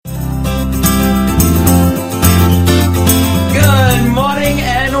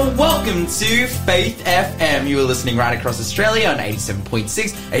welcome to Faith FM. You are listening right across Australia on 87.6,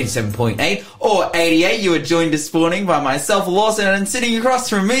 87.8 or 88. You are joined this morning by myself, Lawson, and sitting across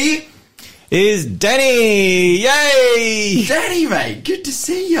from me is Danny. Yay! Danny, mate, good to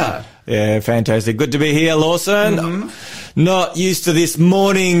see you. Yeah, fantastic. Good to be here, Lawson. Mm-hmm. Not used to this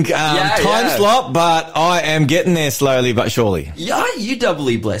morning time slot, but I am getting there slowly but surely. Yeah, you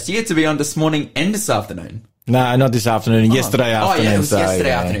doubly blessed. You get to be on this morning and this afternoon. No, not this afternoon. Yesterday afternoon. Oh, yeah, it was yesterday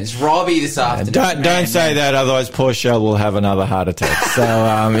afternoon. It's Robbie this afternoon. Don't say that, otherwise poor Shell will have another heart attack.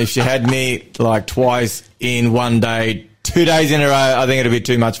 So if she had me like twice in one day, 2 days in a row, I think it'll be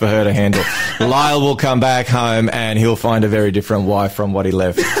too much for her to handle. Lyle will come back home and he'll find a very different wife from what he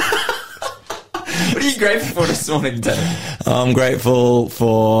left. What are you grateful for this morning, Danny? I'm grateful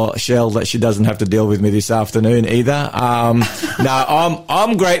for Shell that she doesn't have to deal with me this afternoon either.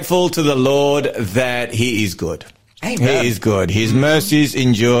 I'm grateful to the Lord that He is good. Amen. He is good. His mercies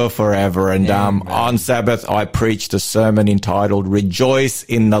endure forever. And on Sabbath, I preached a sermon entitled "Rejoice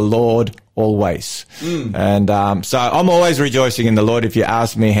in the Lord Always." And so I'm always rejoicing in the Lord. If you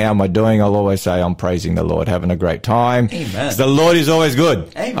ask me how am I doing, I'll always say I'm praising the Lord, having a great time. Amen. The Lord is always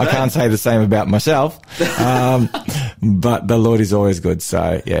good. Amen. I can't say the same about myself, but the Lord is always good.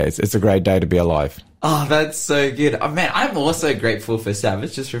 So yeah, it's a great day to be alive. Oh, that's so good. Oh, man, I'm also grateful for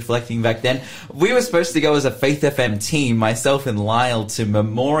Sabbath, just reflecting back then. We were supposed to go as a Faith FM team, myself and Lyle, to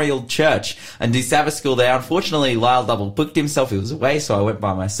Memorial Church and do Sabbath school there. Unfortunately, Lyle double booked himself. He was away, so I went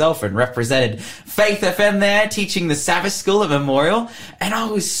by myself and represented Faith FM there, teaching the Sabbath school at Memorial. And I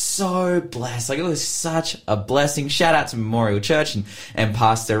was so blessed. Like, it was such a blessing. Shout out to Memorial Church and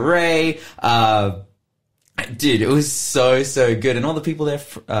Pastor Ray. Dude, it was so good. And all the people there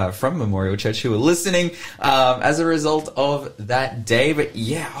from Memorial Church who were listening as a result of that day. But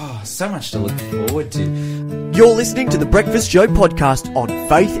yeah, so much to look forward to. You're listening to the Breakfast Show podcast on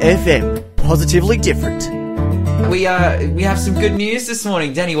Faith FM. Positively different. We have some good news this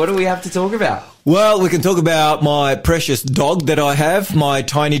morning. Danny, what do we have to talk about? Well, we can talk about my precious dog that I have, my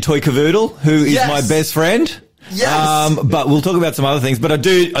tiny toy cavoodle, who is my best friend. Yes. But we'll talk about some other things. But I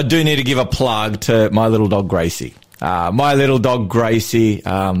do need to give a plug to my little dog Gracie. My little dog Gracie,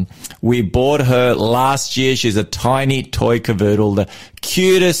 we bought her last year. She's a tiny toy cavoodle, the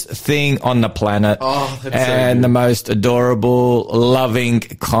cutest thing on the planet. Oh, that's and so the most adorable, loving,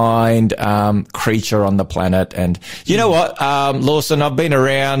 kind creature on the planet. And you know what, Lawson, I've been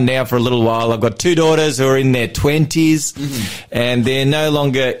around now for a little while. I've got two daughters who are in their 20s, and they're no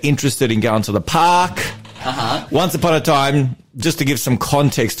longer interested in going to the park. Once upon a time, just to give some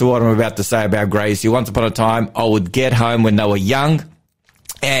context to what I'm about to say about Gracie, once upon a time, I would get home when they were young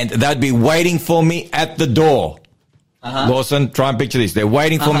and they'd be waiting for me at the door. Lawson, try and picture this. They're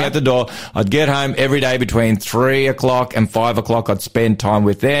waiting for me at the door. I'd get home every day between 3 o'clock and 5 o'clock. I'd spend time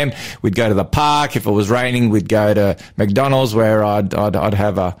with them. We'd go to the park. If it was raining, we'd go to McDonald's where I'd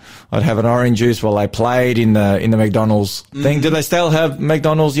have an orange juice while they played in the McDonald's thing. Do they still have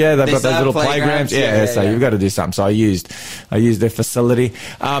McDonald's? Yeah, they've got those little playgrounds. So you've got to do something. So I used their facility.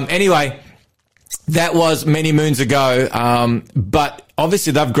 Anyway, that was many moons ago. But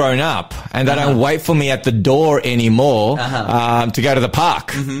obviously they've grown up and they don't wait for me at the door anymore, to go to the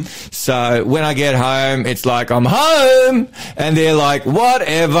park. So when I get home, it's like, I'm home, and they're like,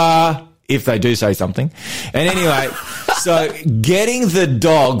 whatever, if they do say something. And anyway, so getting the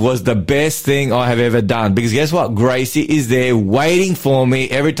dog was the best thing I have ever done, because guess what? Gracie is there waiting for me.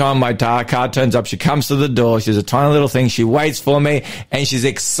 Every time my car turns up, she comes to the door. She's a tiny little thing. She waits for me and she's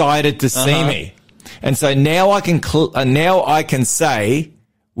excited to see me. And so now I can say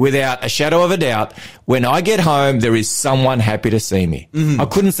without a shadow of a doubt, when I get home, there is someone happy to see me. I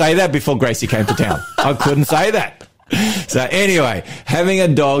couldn't say that before Gracie came to town. I couldn't say that. So anyway, having a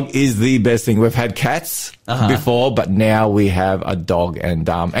dog is the best thing. We've had cats before, but now we have a dog, and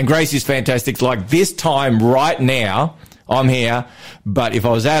Gracie's fantastic. Like this time right now, I'm here, but if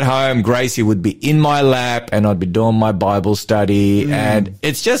I was at home, Gracie would be in my lap and I'd be doing my Bible study, and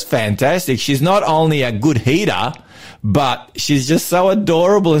it's just fantastic. She's not only a good heater, but she's just so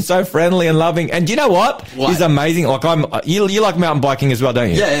adorable and so friendly and loving. And you know what? She's amazing. Like you like mountain biking as well, don't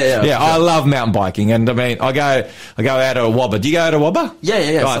you? Yeah. Yeah, I love mountain biking, and I mean, I go out to a Wobber. Do you go out to Wobber?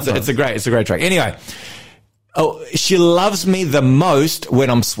 Yeah. Oh, it's a great track. Anyway, she loves me the most when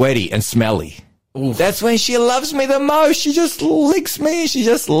I'm sweaty and smelly. Oof. That's when she loves me the most. She just licks me. She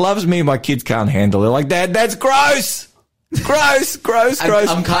just loves me. My kids can't handle it. Like, Dad, that's gross. Gross.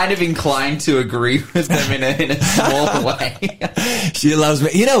 I'm kind of inclined to agree with them in a small way. She loves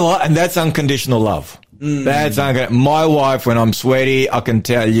me. You know what? And that's unconditional love. That's unconditional. My wife, when I'm sweaty, I can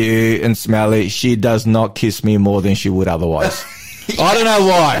tell you, and smelly, she does not kiss me more than she would otherwise. I don't know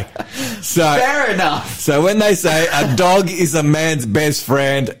why. So Fair enough. So when they say a dog is a man's best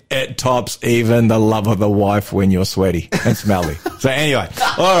friend, it tops even the love of the wife when you're sweaty and smelly. So anyway,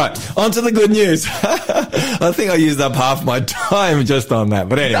 all right, on to the good news. I think I used up half my time just on that.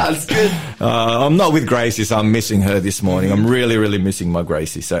 But anyway, That's good. I'm not with Gracie, so I'm missing her this morning. I'm really, really missing my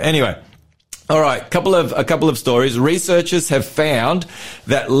Gracie. So anyway. All right, a couple of stories. Researchers have found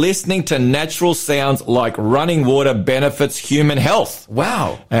that listening to natural sounds like running water benefits human health.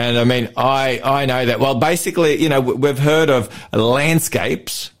 Wow. And I mean, I know that. Well, basically, we've heard of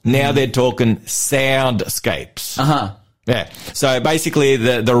landscapes. Now they're talking soundscapes. Uh-huh. Yeah. So basically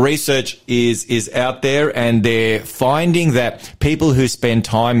the research is out there, and they're finding that people who spend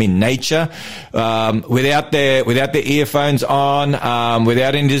time in nature, without their earphones on,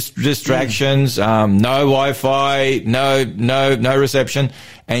 without any distractions, no Wi-Fi, no reception,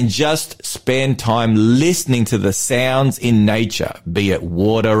 and just spend time listening to the sounds in nature, be it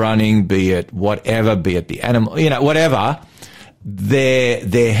water running, be it whatever, be it the animal, whatever.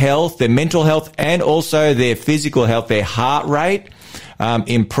 Their health, their mental health, and also their physical health, their heart rate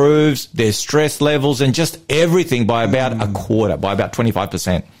improves, their stress levels, and just everything by about a quarter, by about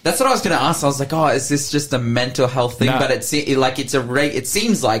 25%. That's what I was going to ask. I was like, oh, is this just a mental health thing? No. But it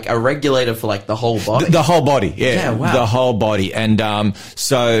seems like a regulator for like the whole body. The whole body, yeah. Yeah, wow. The whole body. And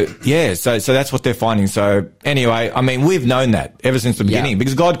so that's what they're finding. So anyway, I mean, we've known that ever since the beginning,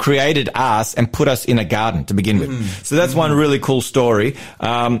 because God created us and put us in a garden to begin with. So that's one really cool story.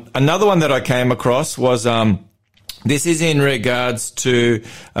 Another one that I came across was this is in regards to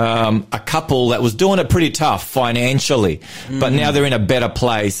a couple that was doing it pretty tough financially, but now they're in a better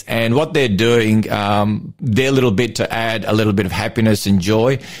place. And what they're doing, their little bit to add a little bit of happiness and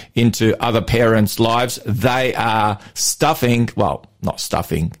joy into other parents' lives, they are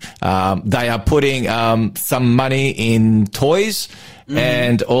they are putting some money in toys.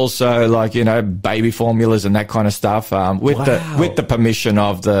 And also baby formulas and that kind of stuff, with the permission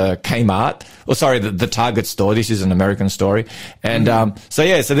of the Kmart, the Target store. This is an American story. And, so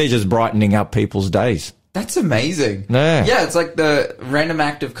they're just brightening up people's days. That's amazing. Yeah. It's like the random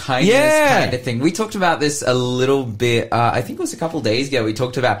act of kindness kind of thing. We talked about this a little bit, I think it was a couple of days ago. We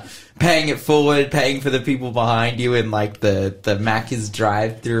talked about paying it forward, paying for the people behind you in like the Macca's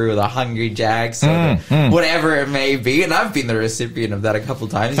drive-through or the Hungry Jacks or whatever it may be. And I've been the recipient of that a couple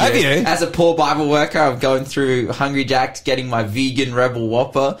of times. Have you? As a poor Bible worker, I'm going through Hungry Jacks, getting my vegan Rebel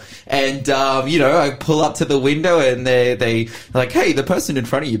Whopper. And, I pull up to the window and they're like, hey, the person in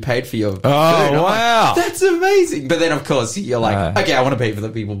front of you paid for your food. Oh, wow. That's amazing. But then, of course, you're like, okay, I want to pay for the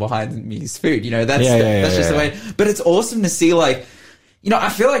people behind me's food. That's just the way. But it's awesome to see, I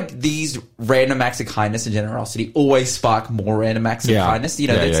feel like these random acts of kindness and generosity always spark more random acts of kindness.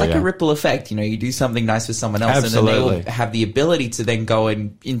 It's like a ripple effect. You do something nice for someone else, Absolutely. and then they will have the ability to then go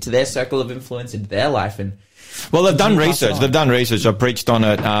into their circle of influence, into their life, and well, they've done research. I preached on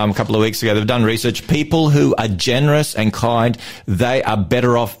it a couple of weeks ago. They've done research. People who are generous and kind, they are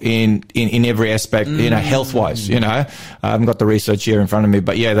better off in every aspect, health-wise, I haven't got the research here in front of me,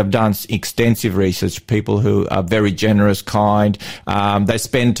 but yeah, they've done extensive research. People who are very generous, kind, they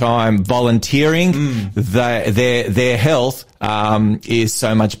spend time volunteering. Their health is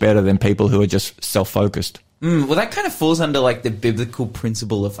so much better than people who are just self-focused. Well, that kind of falls under like the biblical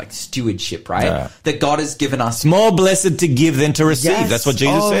principle of like stewardship, right? Yeah. That God has given us. It's more blessed to give than to receive. Yes. That's what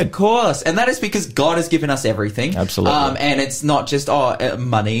Jesus said. Of course. And that is because God has given us everything. Absolutely. And it's not just,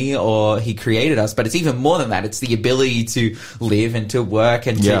 money or he created us, but it's even more than that. It's the ability to live and to work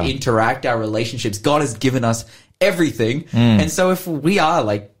and to interact, our relationships. God has given us everything. And so if we are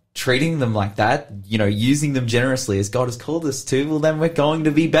like treating them like that, using them generously as God has called us to, well, then we're going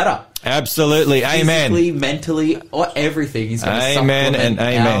to be better. Absolutely. Amen. Physically, mentally, or everything. He's going to amen and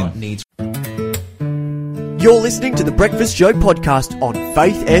amen. Our needs. You're listening to the Breakfast Show podcast on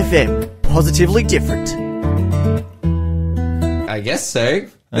Faith FM. Positively different. I guess so.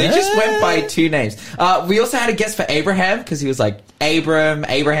 They just went by two names. We also had a guess for Abraham because he was like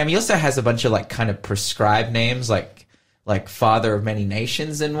Abraham. He also has a bunch of like kind of prescribed names like father of many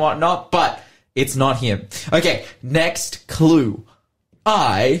nations and whatnot, but it's not him. Okay, next clue.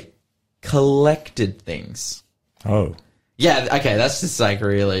 I collected things. Oh. Yeah, okay, that's just like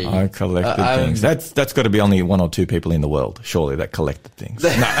really... I collected things. That's got to be only one or two people in the world, surely, that collected things. No.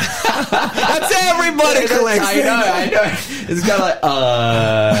 That's everybody collects things. I know. It's kind of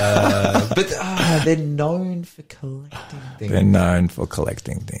like, but they're known for collecting things. They're known for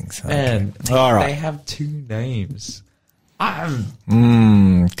collecting things. Okay. Man, all right. They have two names.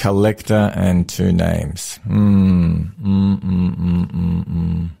 Collector and two names.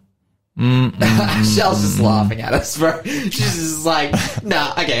 Shell's just laughing at us, bro. She's just like,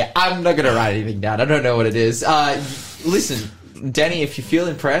 nah, okay, I'm not going to write anything down. I don't know what it is. Listen, Danny, if you feel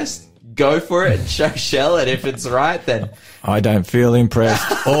impressed, go for it and show Shell, and if it's right, then... I don't feel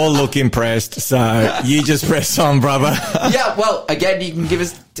impressed or look impressed, so you just press on, brother. Yeah, well, again, you can give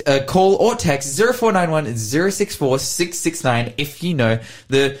us a call or text 0491 064 669 if you know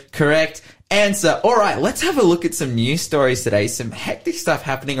the correct answer. All right, let's have a look at some news stories today. Some hectic stuff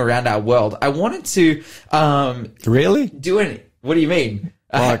happening around our world. I wanted to Really? What do you mean?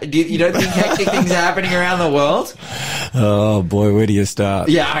 You don't think hectic things are happening around the world? Oh boy, where do you start?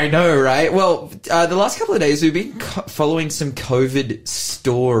 Yeah, I know, right? Well, the last couple of days we've been following some COVID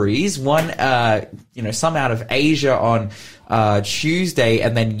stories. One, some out of Asia on Tuesday,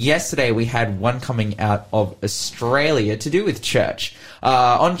 and then yesterday we had one coming out of Australia to do with church.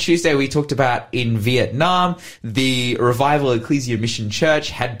 On Tuesday we talked about in Vietnam, the Revival Ecclesia Mission Church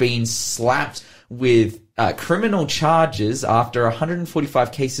had been slapped with criminal charges after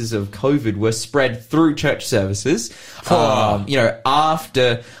 145 cases of COVID were spread through church services.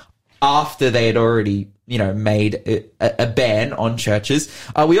 After they had already, made a ban on churches.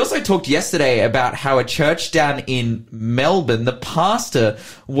 We also talked yesterday about how a church down in Melbourne, the pastor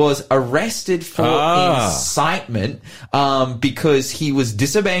was arrested for incitement, because he was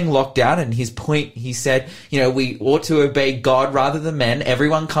disobeying lockdown, and his point, he said, we ought to obey God rather than men.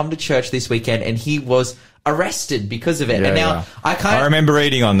 Everyone come to church this weekend, and he was arrested because of it. Yeah, and now I remember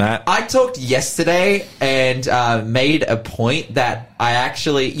reading on that. I talked yesterday and made a point that I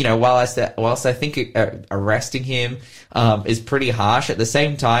actually, whilst I think arresting him is pretty harsh, at the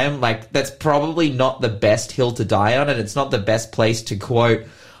same time, like, that's probably not the best hill to die on, and it's not the best place to quote,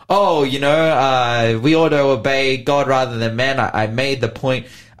 we ought to obey God rather than men. I made the point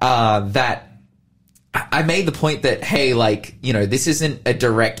that, hey, this isn't a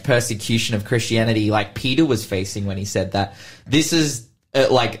direct persecution of Christianity like Peter was facing when he said that. This is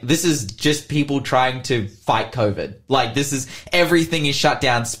just people trying to fight COVID. Everything is shut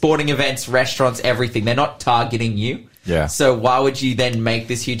down. Sporting events, restaurants, everything. They're not targeting you. Yeah. So why would you then make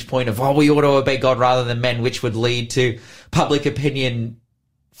this huge point of, we ought to obey God rather than men, which would lead to public opinion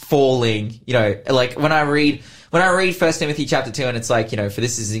falling? When I read 1 Timothy chapter 2, and it's like, for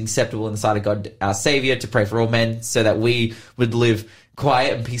this is acceptable in the sight of God, our Savior, to pray for all men so that we would live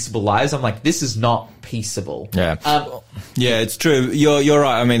quiet and peaceable lives. I'm like, this is not peaceable. Yeah. It's true. You're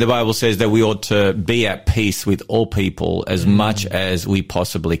right. I mean, the Bible says that we ought to be at peace with all people as much as we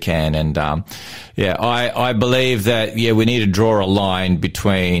possibly can. And, I believe that, we need to draw a line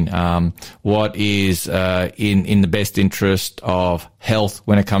between, what is, in the best interest of health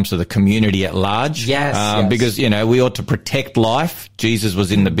when it comes to the community at large. Yes. Because, we ought to protect life. Jesus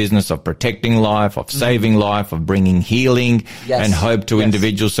was in the business of protecting life, of saving life, of bringing healing and hope to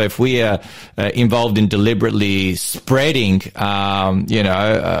individuals. So if we are involved in deliberately spreading,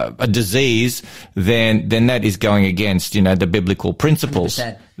 a disease, then that is going against, the biblical principles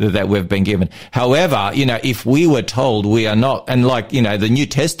 100%. That we've been given. However, if we were told we are not, and the New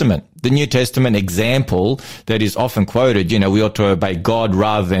Testament example that is often quoted, we ought to obey God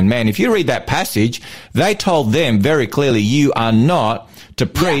rather than man. If you read that passage, they told them very clearly, you are not to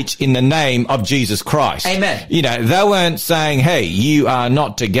preach in the name of Jesus Christ. Amen. They weren't saying, hey, you are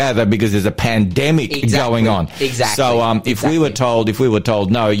not to gather because there's a pandemic going on. Exactly. So, if we were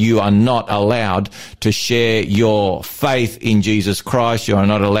told, no, you are not allowed to share your faith in Jesus Christ. You are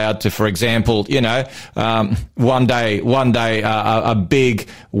not allowed to, for example, one day, a big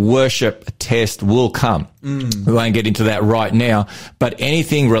worship test will come. We won't get into that right now, but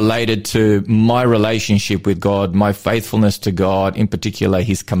anything related to my relationship with God, my faithfulness to God, in particular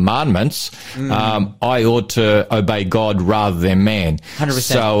his commandments, I ought to obey God rather than man. 100%.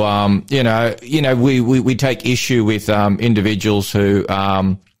 So, we take issue with individuals who,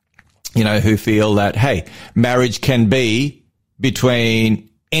 who feel that, hey, marriage can be between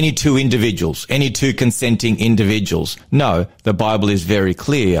any two individuals, any two consenting individuals. No, the Bible is very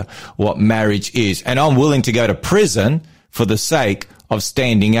clear what marriage is. And I'm willing to go to prison for the sake of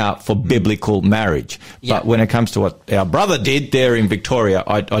standing up for biblical marriage. Yeah. But when it comes to what our brother did there in Victoria,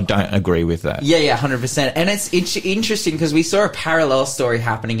 I don't agree with that. Yeah, 100%. And it's interesting because we saw a parallel story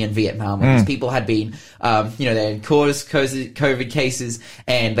happening in Vietnam. Because people had been, they had caused COVID cases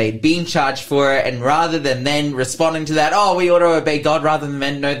and they'd been charged for it. And rather than then responding to that, we ought to obey God rather than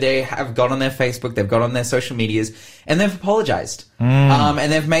men, no, they have gone on their Facebook, they've gone on their social medias, and they've apologized.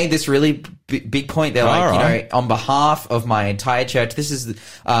 And they've made this really big point. They're like, on behalf of my entire church, this is,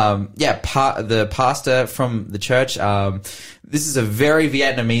 the pastor from the church, This is a very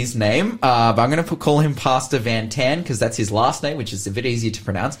Vietnamese name, but I'm going to call him Pastor Van Tan because that's his last name, which is a bit easier to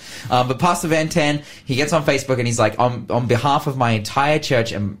pronounce. But Pastor Van Tan, he gets on Facebook and he's like, on behalf of my entire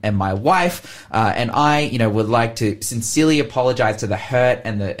church and my wife, and I, would like to sincerely apologize to the hurt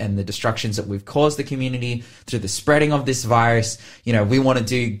and the destructions that we've caused the community through the spreading of this virus. We want to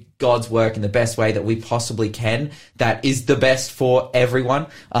do God's work in the best way that we possibly can. That is the best for everyone.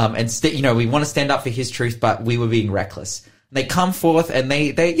 We want to stand up for his truth, but we were being reckless. They come forth and they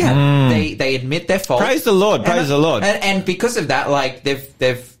admit their fault. Praise the Lord. Praise the Lord. And because of that, like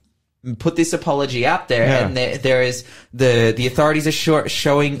they've put this apology out there, and there is the authorities are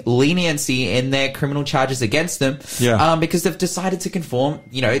showing leniency in their criminal charges against them. Because they've decided to conform.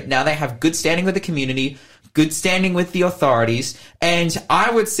 Now they have good standing with the community, good standing with the authorities, and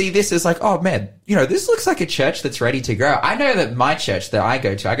I would see this as like, oh man, this looks like a church that's ready to grow. I know that my church that I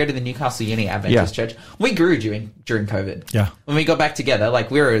go to the Newcastle Uni Adventist Church. We grew during COVID. Yeah. When we got back together,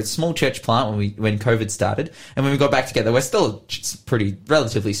 like we were a small church plant when COVID started, and when we got back together, we're still a pretty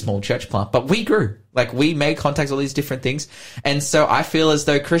relatively small church plant, but we grew. Like we made contacts, all these different things. And so I feel as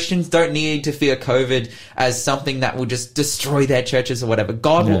though Christians don't need to fear COVID as something that will just destroy their churches or whatever.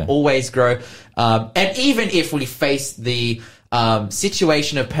 God will always grow. And even if we face the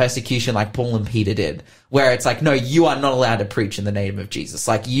situation of persecution like Paul and Peter did, where it's like, no, you are not allowed to preach in the name of Jesus.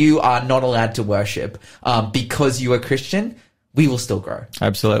 Like you are not allowed to worship because you are Christian. We will still grow.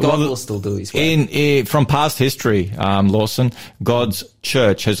 Absolutely. God will still do his work. From past history, Lawson, God's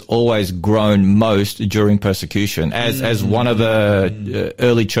church has always grown most during persecution. As one of the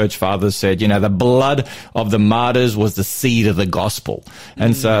early church fathers said, the blood of the martyrs was the seed of the gospel.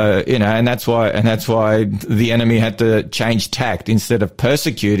 And so, and that's why the enemy had to change tact. Instead of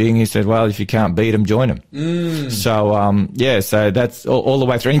persecuting, he said, well, if you can't beat them, join them. So, so that's all the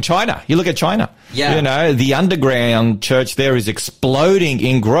way through. In China, you look at China. Yeah. The underground church there is exploding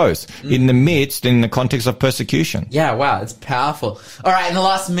in growth in the context of persecution. Yeah, wow, it's powerful. All right, in the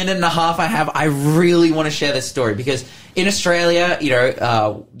last minute and a half I really want to share this story because in Australia,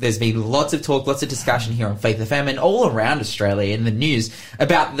 there's been lots of talk, lots of discussion here on Faith FM and all around Australia in the news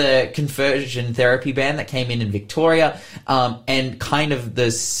about the conversion therapy ban that came in Victoria, and kind of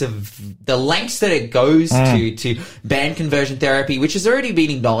the lengths that it goes to ban conversion therapy, which has already been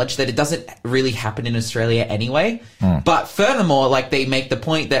acknowledged that it doesn't really happen in Australia anyway. But furthermore, like they make the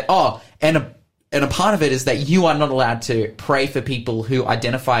point that, and a part of it is that you are not allowed to pray for people who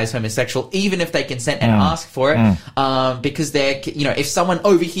identify as homosexual, even if they consent and ask for it, because if someone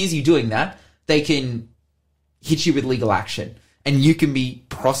overhears you doing that, they can hit you with legal action, and you can be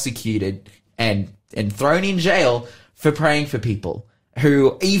prosecuted and thrown in jail for praying for people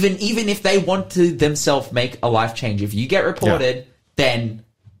who, even if they want to themselves make a life change, if you get reported, then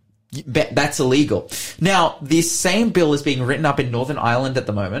that's illegal. Now, this same bill is being written up in Northern Ireland at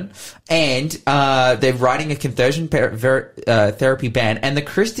the moment, and they're writing a conversion therapy ban, and the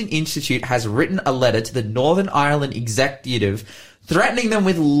Christian Institute has written a letter to the Northern Ireland executive threatening them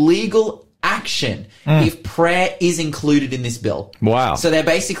with legal action if prayer is included in this bill. Wow. So they're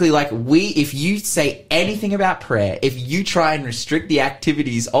basically like, if you say anything about prayer, if you try and restrict the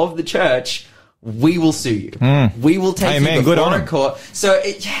activities of the church, we will sue you. We will take you before a court. So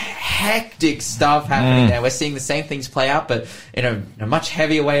hectic stuff happening there. We're seeing the same things play out, but in a much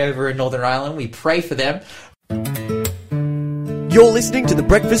heavier way over in Northern Ireland. We pray for them. You're listening to the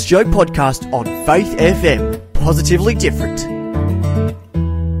Breakfast Show podcast on Faith FM. Positively different.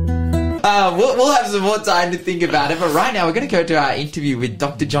 We'll have some more time to think about it, but right now we're going to go to our interview with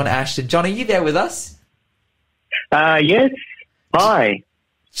Dr. John Ashton. John, are you there with us? Yes. Hi.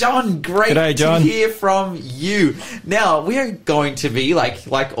 John, great to hear from you. Now, we are going to be, like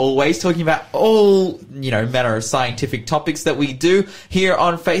always, talking about all, manner of scientific topics that we do here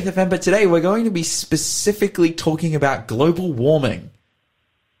on Faith FM, but today we're going to be specifically talking about global warming.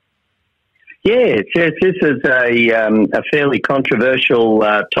 Yes, this is a fairly controversial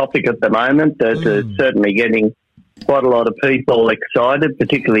topic at the moment that is certainly getting quite a lot of people excited,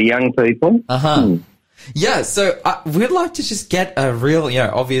 particularly young people. Yeah, so we'd like to just get a real,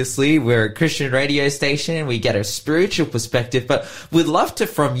 obviously we're a Christian radio station and we get a spiritual perspective, but we'd love to,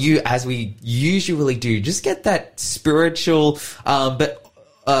 from you, as we usually do, just get that spiritual, but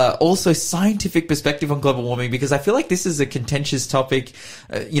also scientific perspective on global warming, because I feel like this is a contentious topic.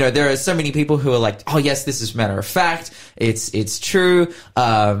 There are so many people who are like, oh yes, this is matter of fact. It's true.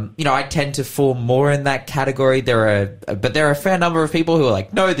 I tend to fall more in that category. But there are a fair number of people who are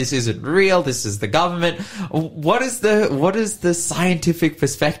like, no, this isn't real. This is the government. What is the scientific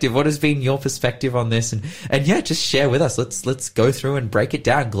perspective? What has been your perspective on this? And just share with us. Let's go through and break it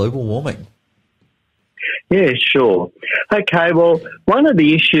down. Global warming. Yeah, sure. Okay, well, one of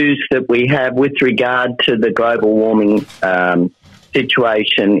the issues that we have with regard to the global warming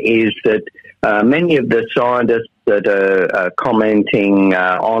situation is that many of the scientists that are commenting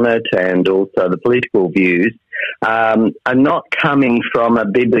on it, and also the political views, are not coming from a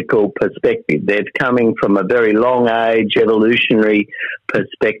biblical perspective. They're coming from a very long age evolutionary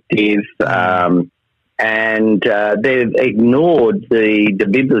perspective, and they've ignored the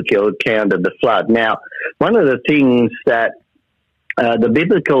biblical account of the flood. Now, one of the things that the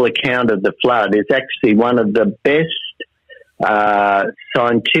biblical account of the flood is actually one of the best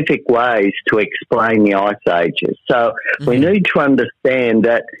scientific ways to explain the ice ages. So we need to understand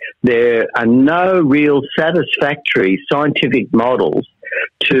that there are no real satisfactory scientific models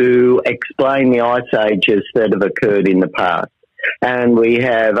to explain the ice ages that have occurred in the past. And we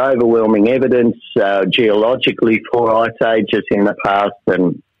have overwhelming evidence geologically for ice ages in the past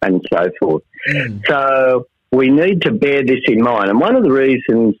and so forth. So we need to bear this in mind. And one of the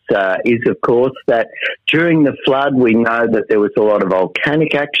reasons is, of course, that during the flood, we know that there was a lot of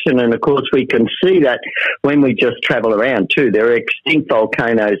volcanic action. And, of course, we can see that when we just travel around, too. There are extinct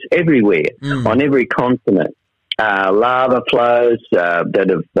volcanoes everywhere, on every continent. Lava flows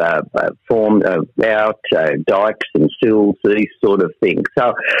that have formed out, dikes and sills, these sort of things.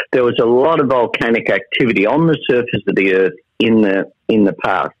 So there was a lot of volcanic activity on the surface of the Earth in the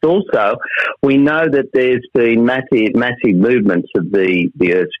past. Also, we know that there's been massive movements of the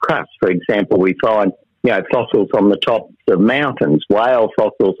Earth's crust. For example, we find fossils on the tops of mountains, whale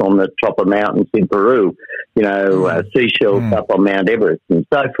fossils on the top of mountains in Peru, seashells up on Mount Everest and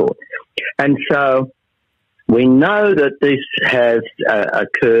so forth. And so we know that this has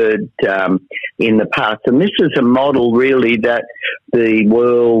occurred in the past, and this is a model really that the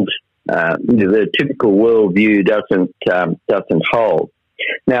world, the typical worldview doesn't hold.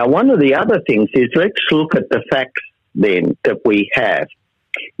 Now, one of the other things is, let's look at the facts then that we have.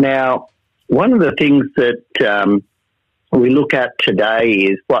 Now, one of the things that we look at today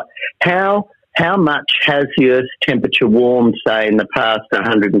is how much has the Earth's temperature warmed, say, in the past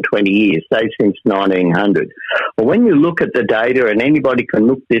 120 years, say since 1900? Well, when you look at the data, and anybody can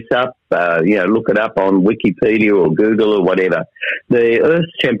look this up, look it up on Wikipedia or Google or whatever, the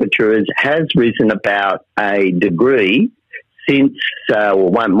Earth's temperature has risen about a degree since,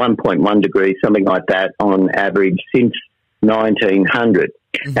 1.1 degrees, something like that, on average, since 1900.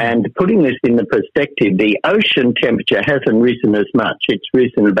 And putting this in the perspective, the ocean temperature hasn't risen as much. It's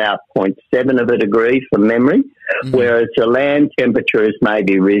risen about 0.7 of a degree from memory, whereas the land temperature has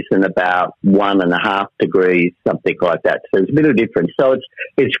maybe risen about 1.5 degrees, something like that. So there's a bit of difference. So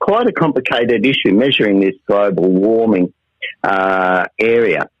it's quite a complicated issue measuring this global warming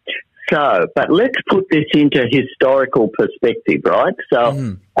area. So, but let's put this into historical perspective, right?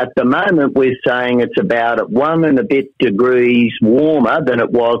 So at the moment we're saying it's about 1 and a bit degrees warmer than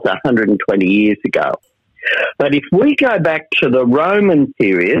it was 120 years ago. But if we go back to the Roman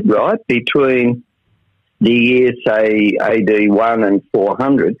period, right, between the years, say, AD 1 and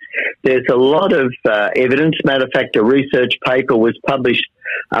 400, there's a lot of evidence. Matter of fact, a research paper was published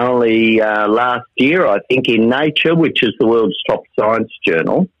only last year, I think, in Nature, which is the world's top science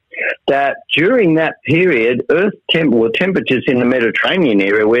journal, that during that period, Earth temperatures in the Mediterranean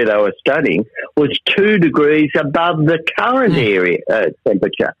area where they were studying was 2 degrees above the current area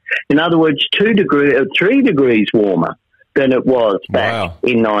temperature. In other words, 3 degrees warmer than it was back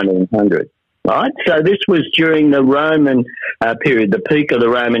in 1900. Right? So this was during the Roman period, the peak of the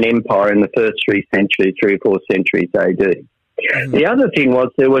Roman Empire in the first 3 or 4 centuries AD. The other thing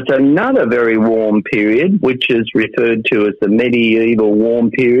was there was another very warm period, which is referred to as the medieval warm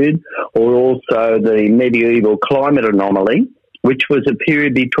period, or also the medieval climate anomaly, which was a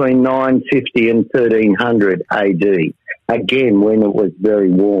period between 950 and 1300 AD, again, when it was very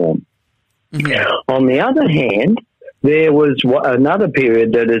warm. On the other hand, there was another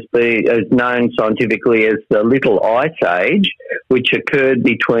period that is known scientifically as the Little Ice Age, which occurred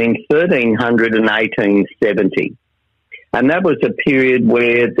between 1300 and 1870. And that was a period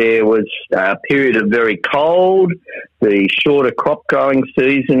where there was a period of very cold. The shorter crop growing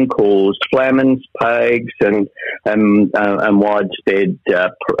season caused famines, plagues, and widespread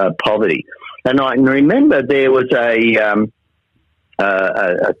poverty. And I remember there was a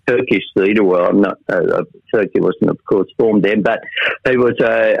Turkish leader. Well, Turkey wasn't, of course, formed then, but he was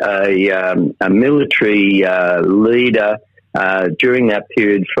a military leader during that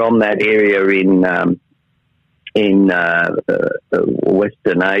period from that area in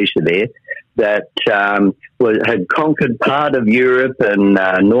Western Asia there, that had conquered part of Europe and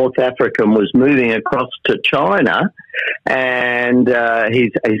North Africa and was moving across to China, and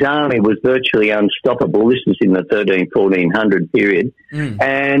his army was virtually unstoppable. This was in the 1400 period.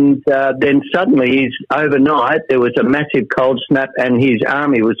 And then suddenly, overnight, there was a massive cold snap and his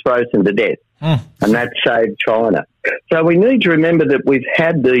army was frozen to death. And that saved China. So we need to remember that we've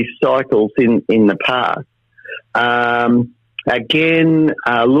had these cycles in the past. Again,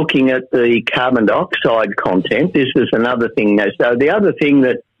 looking at the carbon dioxide content, this is another thing. So the other thing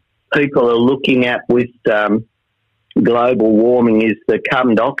that people are looking at with global warming is the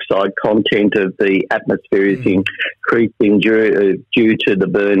carbon dioxide content of the atmosphere is increasing due to the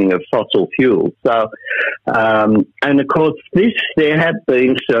burning of fossil fuels. So, and of course, there have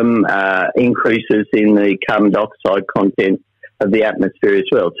been some increases in the carbon dioxide content of the atmosphere as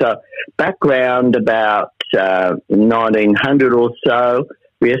well. So, background about 1900 or so,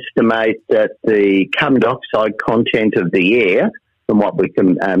 we estimate that the carbon dioxide content of the air, from what we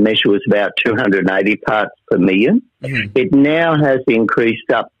can measure, was about 280 parts per million. It now has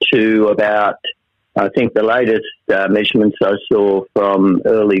increased up to about, I think the latest measurements I saw from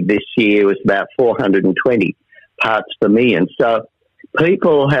early this year was about 420 parts per million. So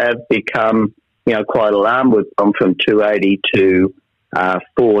people have become, quite alarmed. We've gone from 280 to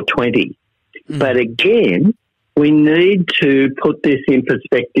 420. But again, we need to put this in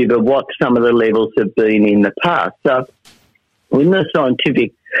perspective of what some of the levels have been in the past. So in the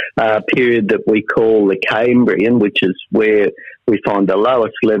scientific period that we call the Cambrian, which is where we find the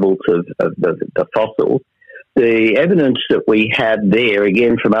lowest levels of the fossils, the evidence that we had there,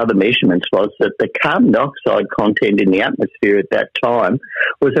 again from other measurements, was that the carbon dioxide content in the atmosphere at that time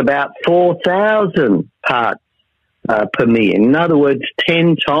was about 4,000 parts per million. In other words,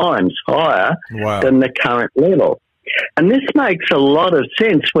 10 times higher than the current level. And this makes a lot of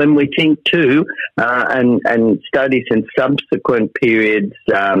sense when we think too, and studies in subsequent periods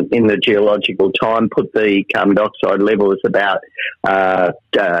in the geological time put the carbon dioxide level as about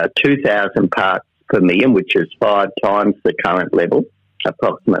 2,000 parts per million, which is 5 times the current level,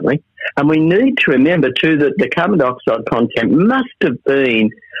 approximately. And we need to remember too that the carbon dioxide content must have been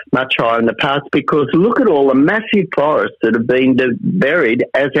much higher in the past, because look at all the massive forests that have been buried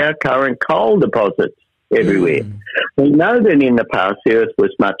as our current coal deposits everywhere. We know that in the past the Earth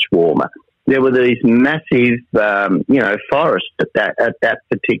was much warmer. There were these massive, forests at that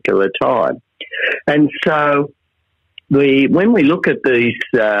particular time, and so when we look at these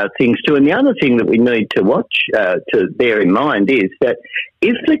things too, and the other thing that we need to watch to bear in mind is that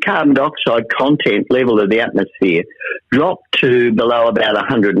if the carbon dioxide content level of the atmosphere dropped to below about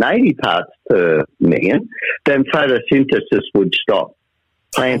 180 parts per million, then photosynthesis would stop.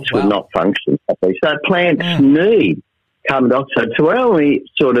 Plants would not function properly. So plants need carbon dioxide. So we're only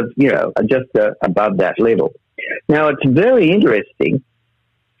sort of, just above that level. Now, it's very interesting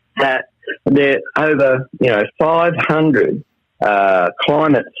that there are over, 500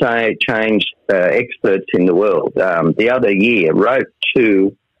 climate change experts in the world the other year wrote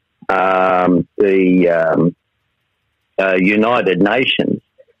to the United Nations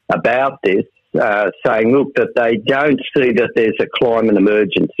about this, saying, look, that they don't see that there's a climate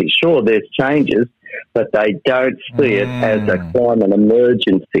emergency. Sure, there's changes, but they don't see it as a climate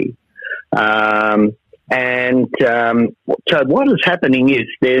emergency. So what is happening is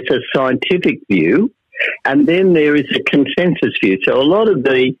there's a scientific view, and then there is a consensus view. So a lot of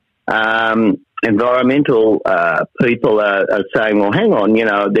the environmental people are saying, well, hang on,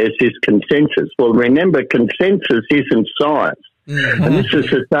 there's this consensus. Well, remember, consensus isn't science. And this is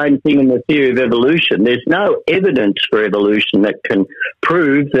the same thing in the theory of evolution. There's no evidence for evolution that can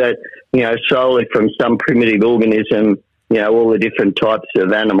prove that, solely from some primitive organism, all the different types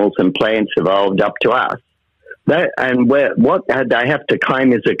of animals and plants evolved up to us. What they have to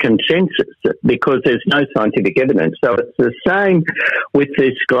claim is a consensus, because there's no scientific evidence. So it's the same with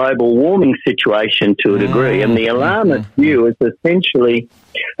this global warming situation to a degree. And the alarmist view is essentially,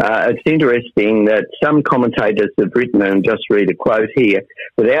 it's interesting that some commentators have written, and just read a quote here,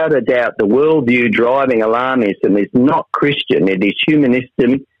 without a doubt the worldview driving alarmism is not Christian, it is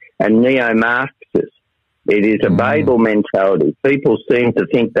humanistic and neo-Marxist. It is a Babel mentality. People seem to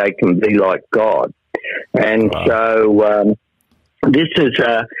think they can be like God. And so this is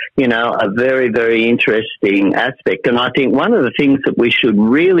a very, very interesting aspect. And I think one of the things that we should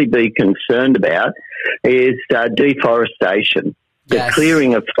really be concerned about is deforestation, the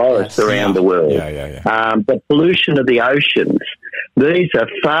clearing of forests around the world, the pollution of the oceans. These are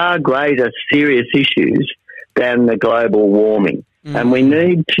far greater serious issues than the global warming. And we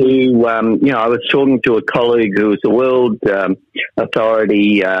need to, I was talking to a colleague who was a world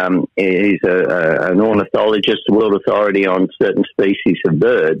authority is an ornithologist, a world authority on certain species of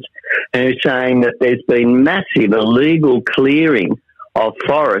birds, and who's saying that there's been massive illegal clearing of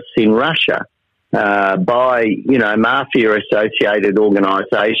forests in Russia by, mafia-associated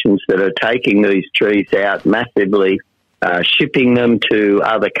organisations that are taking these trees out massively, shipping them to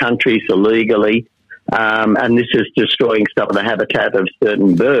other countries illegally, and this is destroying some of the habitat of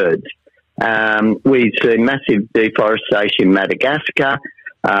certain birds. We've seen massive deforestation in Madagascar.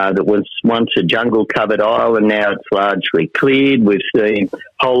 That was once a jungle-covered island, now it's largely cleared. We've seen a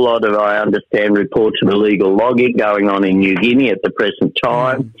whole lot of, I understand, reports of illegal logging going on in New Guinea at the present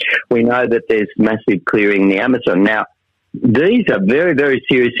time. We know that there's massive clearing in the Amazon. Now, these are very, very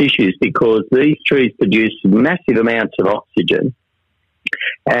serious issues because these trees produce massive amounts of oxygen,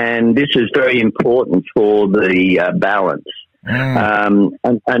 and this is very important for the balance. And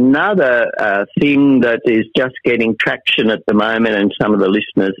another thing that is just getting traction at the moment, and some of the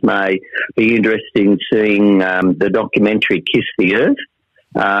listeners may be interested in seeing the documentary Kiss the Earth,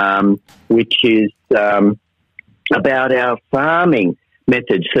 which is about our farming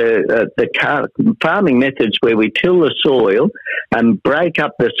methods, the farming methods where we till the soil and break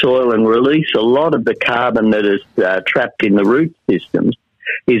up the soil and release a lot of the carbon that is trapped in the root systems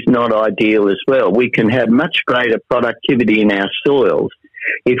is not ideal as well. We can have much greater productivity in our soils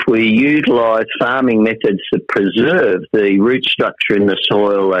if we utilise farming methods that preserve the root structure in the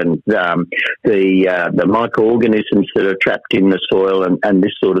soil and the microorganisms that are trapped in the soil and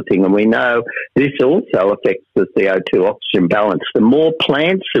this sort of thing. And we know this also affects the CO2 oxygen balance. The more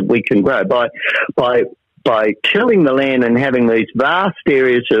plants that we can grow by tilling the land and having these vast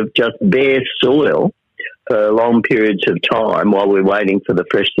areas of just bare soil for long periods of time while we're waiting for the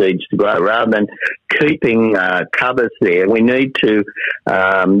fresh seeds to grow, rather than keeping covers there. We need to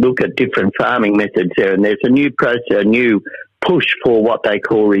look at different farming methods there, and there's a new process, a new push for what they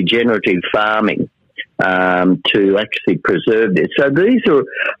call regenerative farming to actually preserve this. So these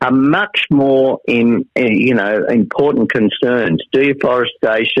are much more important concerns.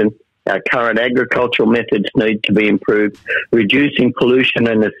 Deforestation. Our current agricultural methods need to be improved, reducing pollution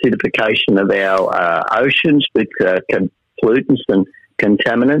and acidification of our oceans with pollutants and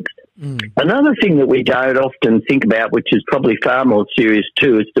contaminants. Another thing that we don't often think about, which is probably far more serious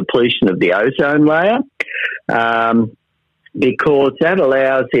too, is depletion of the ozone layer, because that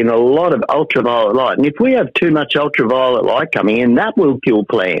allows in a lot of ultraviolet light. And if we have too much ultraviolet light coming in, that will kill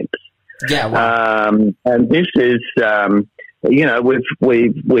plants. Yeah. Wow. And this is...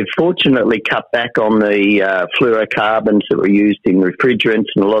 we've fortunately cut back on the fluorocarbons that were used in refrigerants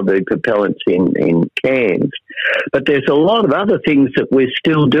and a lot of the propellants in cans. But there's a lot of other things that we're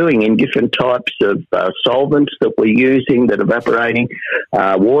still doing in different types of solvents that we're using that are evaporating.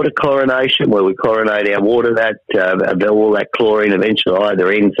 Water chlorination, where we chlorinate our water, all that chlorine eventually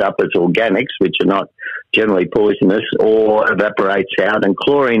either ends up as organics, which are not generally poisonous, or evaporates out. And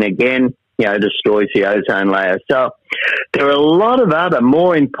chlorine, again, destroys the ozone layer. So there are a lot of other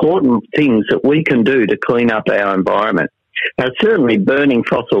more important things that we can do to clean up our environment. Now, certainly burning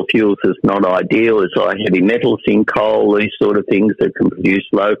fossil fuels is not ideal. There's like heavy metals in coal, these sort of things that can produce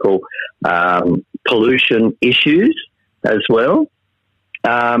local pollution issues as well.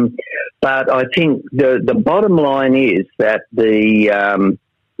 But I think the bottom line is that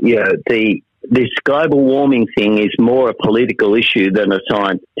this global warming thing is more a political issue than a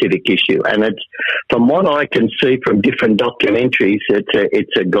scientific issue. And it's, from what I can see from different documentaries,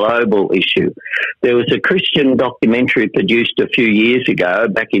 it's a global issue. There was a Christian documentary produced a few years ago,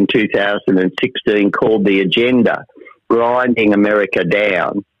 back in 2016, called The Agenda, Grinding America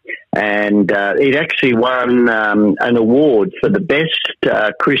Down. And it actually won an award for the best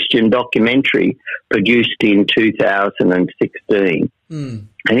Christian documentary produced in 2016.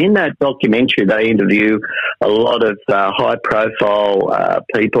 And in that documentary, they interview a lot of high-profile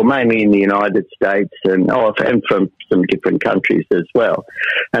people, mainly in the United States and from some different countries as well.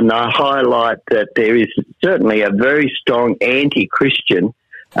 And they highlight that there is certainly a very strong anti-Christian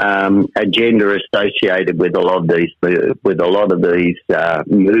agenda associated with a lot of these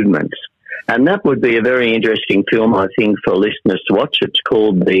movements. And that would be a very interesting film, I think, for listeners to watch. It's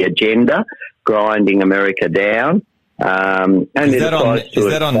called The Agenda, Grinding America Down. Is that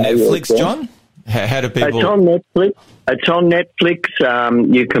on Netflix, John? How do people... It's on Netflix. It's on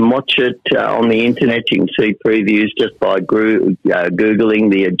Netflix. You can watch it on the internet. You can see previews just by Googling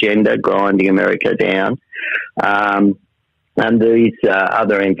The Agenda, Grinding America Down. And these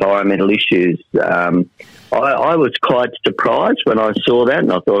other environmental issues. I was quite surprised when I saw that,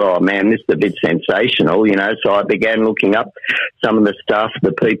 and I thought, oh man, this is a bit sensational, you know. So I began looking up some of the stuff,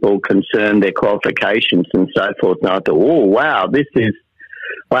 the people concerned, their qualifications and so forth, and I thought, oh wow, this is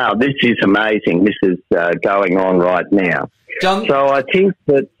amazing. This is going on right now. John, so I think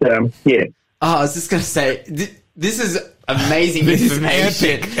that, yeah. Oh, I was just going to say, this is amazing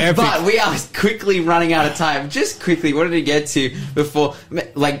information, epic. But we are quickly running out of time. Just quickly, what did we get to before?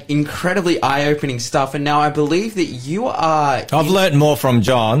 Like, incredibly eye-opening stuff. And now I believe that you are... I've learnt more from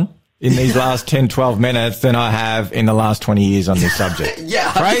John in these last 10, 12 minutes than I have in the last 20 years on this subject.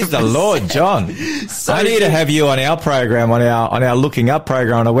 Yeah, praise the Lord, John. So I need to have you on our program, on our Looking Up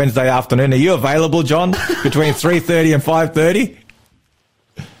program on a Wednesday afternoon. Are you available, John, between 3:30 and 5:30?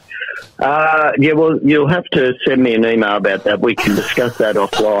 Yeah, well, you'll have to send me an email about that. We can discuss that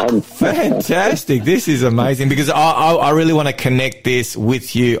offline. Fantastic. This is amazing because I really want to connect this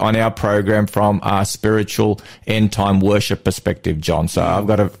with you on our program from a spiritual end time worship perspective, John. So I've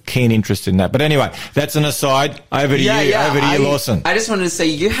got a keen interest in that. But anyway, that's an aside. Over to you. Over to you, Lawson. I just wanted to say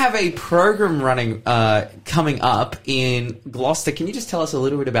you have a program running, coming up in Gloucester. Can you just tell us a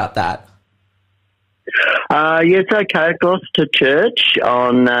little bit about that? Yes, okay. Gloucester Church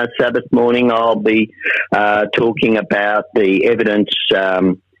on Sabbath morning. I'll be talking about the evidence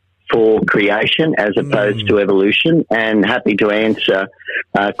for creation as opposed to evolution, and happy to answer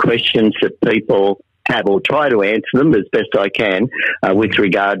questions that people have, or try to answer them as best I can with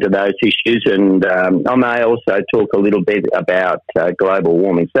regard to those issues. And I may also talk a little bit about global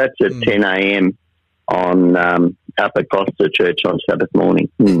warming. So that's at 10 a.m. on up at Gloucester Church on Sabbath morning.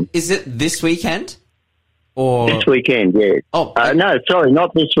 Is it this weekend? Or... This weekend, yes. Oh, no, sorry,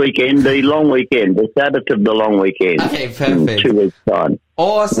 not this weekend, the long weekend, the Sabbath of the long weekend. Okay, perfect. 2 weeks' time.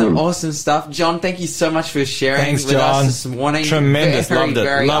 Awesome stuff. John, thank you so much for sharing with us this morning. Tremendous. Loved it.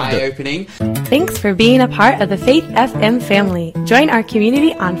 Very eye-opening. Thanks for being a part of the Faith FM family. Join our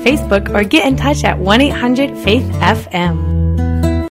community on Facebook or get in touch at 1-800-FAITH-FM.